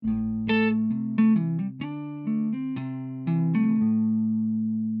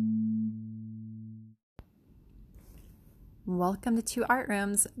Welcome to Two Art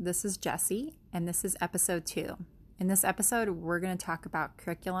Rooms. This is Jessie, and this is episode 2. In this episode, we're going to talk about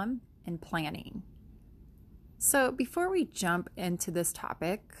curriculum and planning. So before we jump into this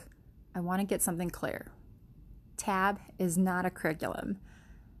topic, I want to get something clear. TAB is not a curriculum.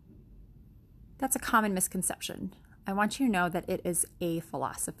 That's a common misconception. I want you to know that it is a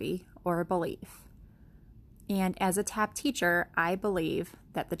philosophy or a belief. And as a TAB teacher, I believe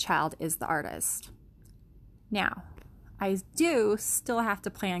that the child is the artist. Now, I do still have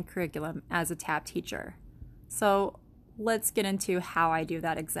to plan curriculum as a TAB teacher. So let's get into how I do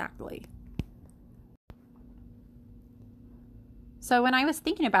that exactly. So when I was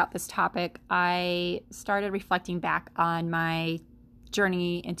thinking about this topic, I started reflecting back on my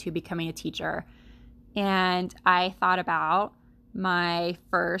journey into becoming a teacher. And I thought about my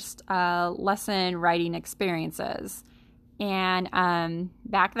first lesson writing experiences. And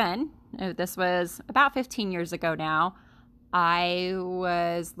back then, this was about 15 years ago now, I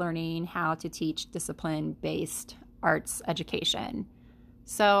was learning how to teach discipline-based arts education.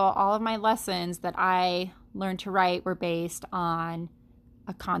 So all of my lessons that I learned to write were based on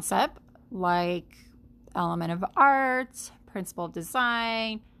a concept like element of art, principle of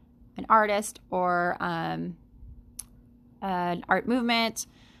design, an artist, or an art movement.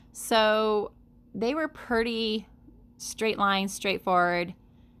 So they were pretty straight line, straightforward.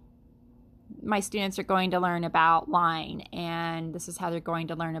 My students are going to learn about line, and this is how they're going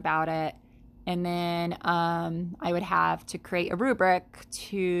to learn about it. And then I would have to create a rubric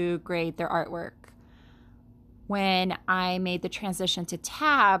to grade their artwork. When I made the transition to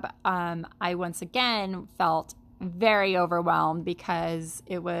TAB, I once again felt very overwhelmed because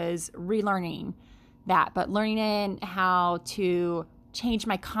it was relearning that, but learning how to change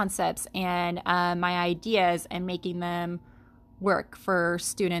my concepts and my ideas and making them work for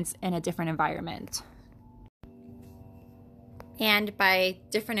students in a different environment. And by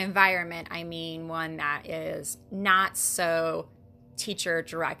different environment, I mean one that is not so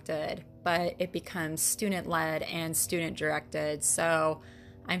teacher-directed, but it becomes student-led and student-directed. So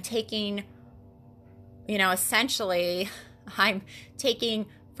I'm taking, essentially, I'm taking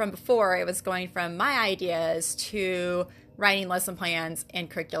from before, it was going from my ideas to writing lesson plans and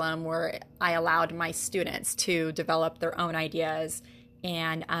curriculum where I allowed my students to develop their own ideas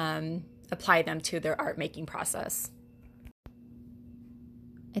and apply them to their art making process.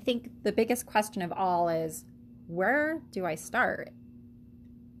 I think the biggest question of all is, where do I start?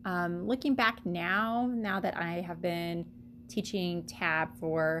 Looking back now that I have been teaching TAB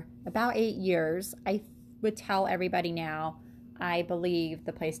for about 8 years, I would tell everybody now, I believe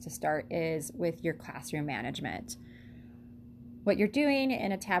the place to start is with your classroom management. What you're doing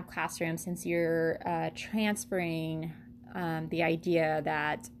in a TAB classroom, since you're transferring the idea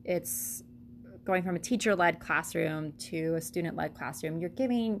that it's going from a teacher-led classroom to a student-led classroom, you're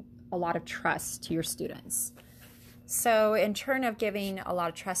giving a lot of trust to your students. So in turn of giving a lot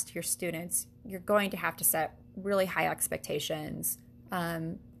of trust to your students, you're going to have to set really high expectations,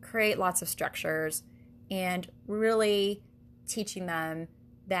 create lots of structures, and really teaching them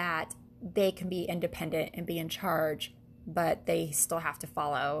that they can be independent and be in charge, but they still have to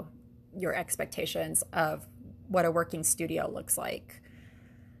follow your expectations of what a working studio looks like.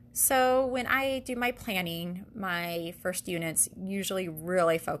 So when I do my planning, my first units usually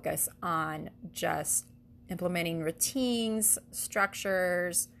really focus on just implementing routines,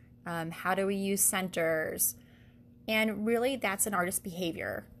 structures, how do we use centers, and really that's an artist's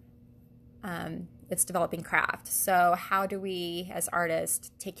behavior. It's developing craft. So how do we, as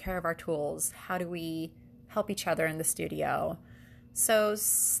artists, take care of our tools? How do we help each other in the studio? So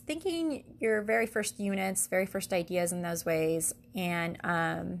thinking your very first units, very first ideas in those ways, and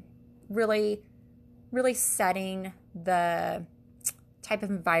really setting the type of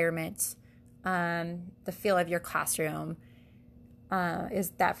environment, the feel of your classroom, is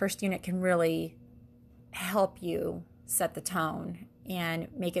that first unit can really help you set the tone and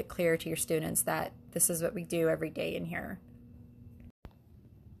make it clear to your students that this is what we do every day in here.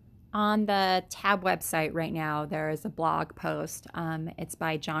 On the TAB website right now, there is a blog post. It's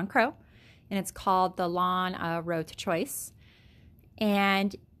by John Crow, and it's called The Lawn Road to Choice.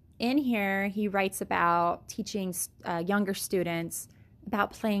 And in here, he writes about teaching younger students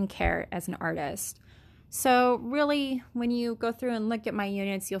about play and care as an artist. So really, when you go through and look at my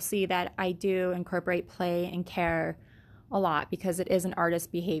units, you'll see that I do incorporate play and care a lot because it is an artist's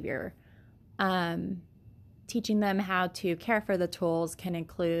behavior. Teaching them how to care for the tools can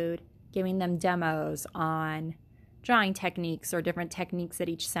include giving them demos on drawing techniques or different techniques at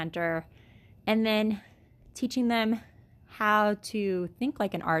each center, and then teaching them how to think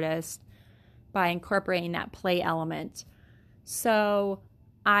like an artist by incorporating that play element. So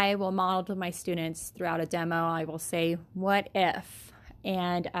I will model to my students throughout a demo. I will say, what if?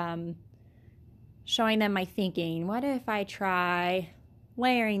 And showing them my thinking. What if I try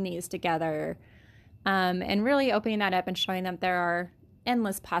layering these together? And really opening that up and showing them there are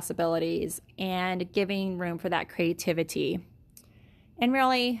endless possibilities and giving room for that creativity. And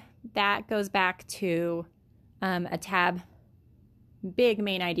really, that goes back to a tab. Big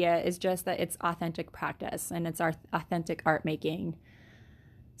main idea is just that it's authentic practice and it's our authentic art making.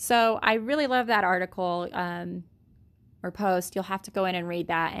 So I really love that article or post. You'll have to go in and read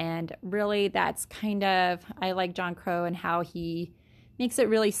that. And really, that's kind of, I like John Crow and how he makes it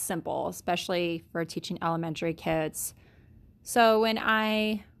really simple, especially for teaching elementary kids. So when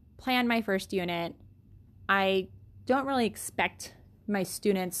I plan my first unit, I don't really expect my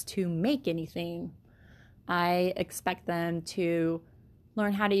students to make anything. I expect them to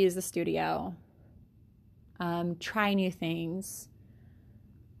learn how to use the studio, try new things,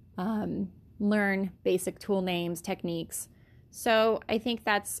 learn basic tool names, techniques. So I think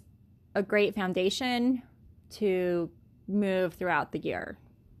that's a great foundation to move throughout the year.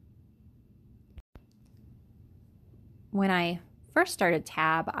 When I first started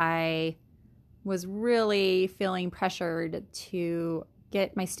TAB, I was really feeling pressured to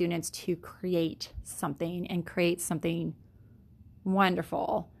get my students to create something and create something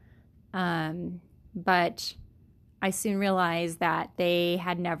wonderful. But I soon realized that they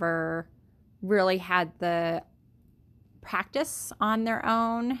had never really had the practice on their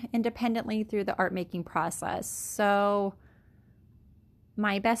own independently through the art making process. So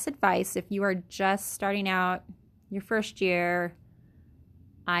my best advice, if you are just starting out your first year,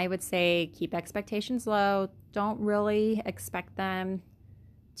 I would say keep expectations low. Don't really expect them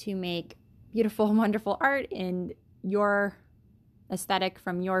to make beautiful, wonderful art in your aesthetic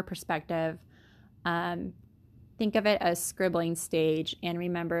from your perspective. Think of it as scribbling stage and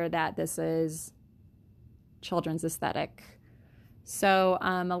remember that this is children's aesthetic. So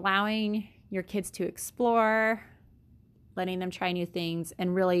allowing your kids to explore, letting them try new things,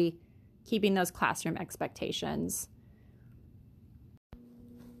 and really keeping those classroom expectations.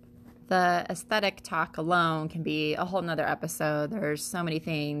 The aesthetic talk alone can be a whole nother episode. There's so many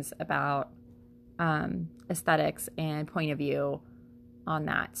things about aesthetics and point of view on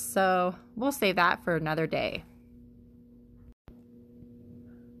that. So we'll save that for another day.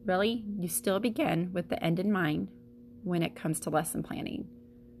 Really, you still begin with the end in mind when it comes to lesson planning.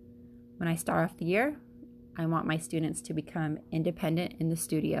 When I start off the year, I want my students to become independent in the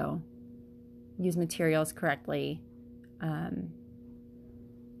studio, use materials correctly,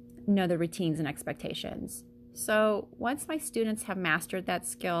 know the routines and expectations. So once my students have mastered that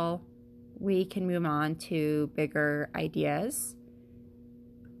skill, we can move on to bigger ideas.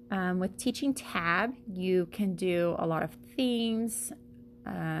 With teaching TAB, you can do a lot of themes.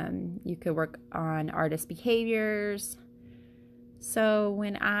 You could work on artist behaviors. So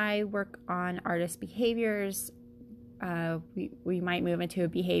when I work on artist behaviors, we might move into a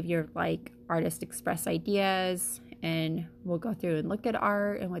behavior like artists express ideas, and we'll go through and look at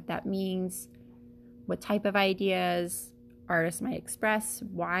art and what that means, what type of ideas artists might express,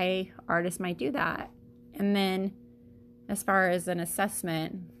 why artists might do that. And then as far as an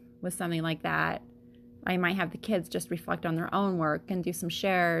assessment with something like that, I might have the kids just reflect on their own work and do some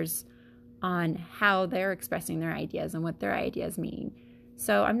shares on how they're expressing their ideas and what their ideas mean.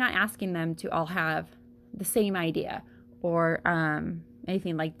 So I'm not asking them to all have the same idea or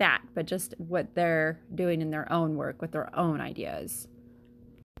anything like that, but just what they're doing in their own work with their own ideas.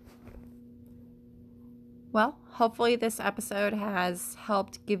 Well, hopefully this episode has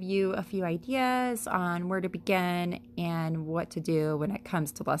helped give you a few ideas on where to begin and what to do when it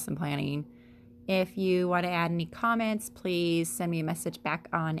comes to lesson planning. If you want to add any comments, please send me a message back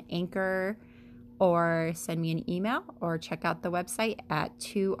on Anchor or send me an email or check out the website at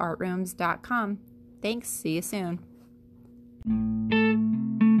 2artrooms.com. Thanks. See you soon.